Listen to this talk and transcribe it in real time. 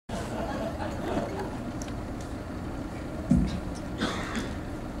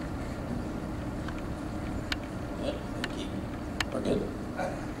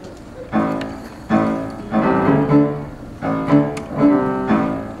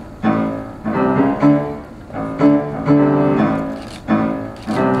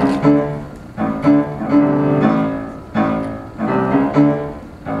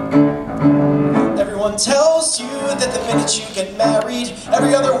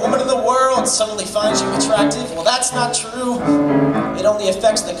world suddenly finds you attractive. Well, that's not true. It only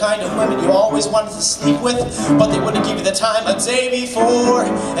affects the kind of women you always wanted to sleep with, but they wouldn't give you the time a day before,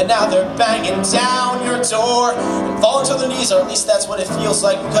 and now they're banging down your door and falling to their knees, or at least that's what it feels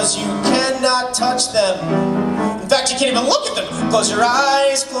like, because you cannot touch them. In fact, you can't even look at them. Close your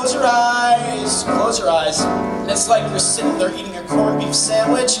eyes, close your eyes, close your eyes. And it's like you're sitting there eating your corned beef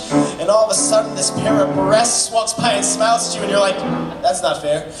sandwich, and all of a sudden this pair of breasts walks by and smiles at you, and you're like, that's not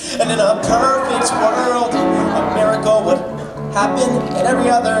fair. And in a perfect world, a miracle would happen, and every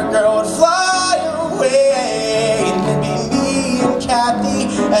other girl would fly away. And it'd be me and Kathy,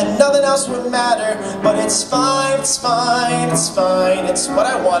 and nothing else would matter. But it's fine, it's fine, it's fine. It's what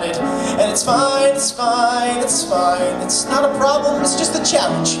I wanted, and it's fine, it's fine, it's fine. It's not a problem, it's just a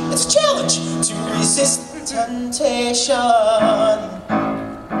challenge. It's a challenge to resist temptation.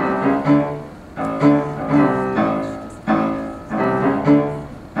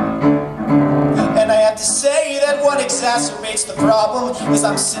 To say that what exacerbates the problem is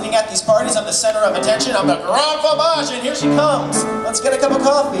I'm sitting at these parties, I'm the center of attention, I'm the grand fromage, and here she comes. Let's get a cup of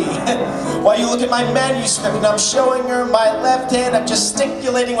coffee. While you look at my manuscript and I'm showing her my left hand, I'm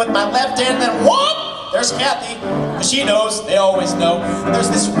gesticulating with my left hand, and then what? There's Kathy, because she knows, they always know. And there's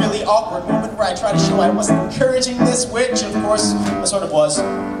this really awkward moment where I try to show I wasn't encouraging this, which of course I sort of was.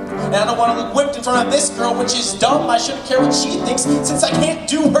 And I don't want to look whipped in front of this girl, which is dumb. I shouldn't care what she thinks, since I can't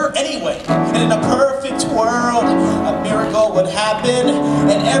do her anyway. And in a perfect world, a miracle would happen,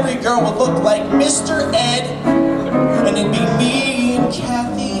 and every girl would look like Mr. Ed. And it'd be me and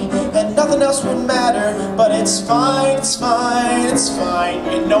Kathy, and nothing else would matter. But it's fine, it's fine, it's fine.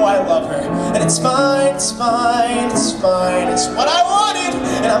 You know I love her. And it's fine, it's fine, it's fine. It's what I wanted,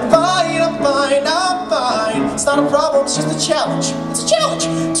 and I'm fine, I'm fine, I'm fine. It's not a problem, it's just a challenge. It's a challenge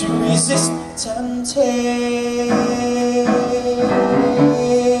to resist temptation.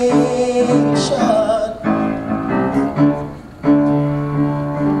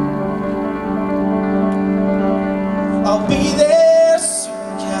 I'll be there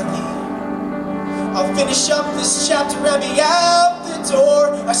soon, Kathy. I'll finish up this chapter and be out the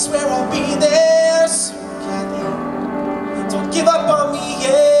door. I swear I'll be there soon, Kathy. Don't give up on me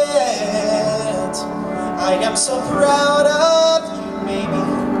yet. I am so proud of you, maybe.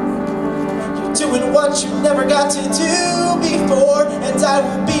 You're doing what you never got to do before, and I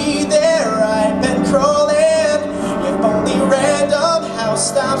will be there. I've been crawling. If only random house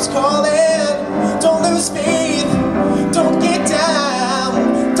stops calling. Don't lose faith. Don't get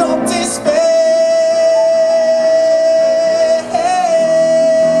down. Don't despair.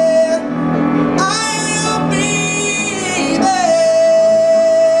 I'll be there.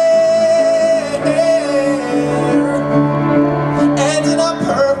 And in a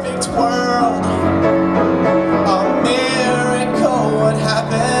perfect world, a miracle would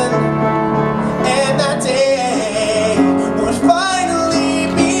happen. And that day would finally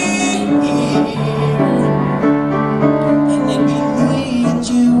be here. And it'd be me and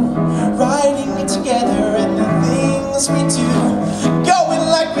you riding together, and the things we do going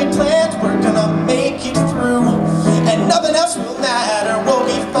like we planned. We're gonna make it through, and nothing else will matter. We'll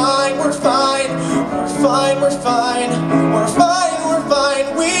be fine, we're fine, we're fine, we're fine, we're fine, we're fine,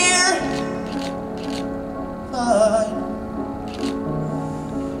 we're fine.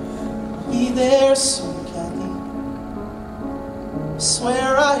 Be there soon, Kathy.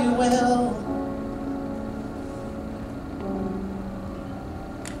 Swear I will.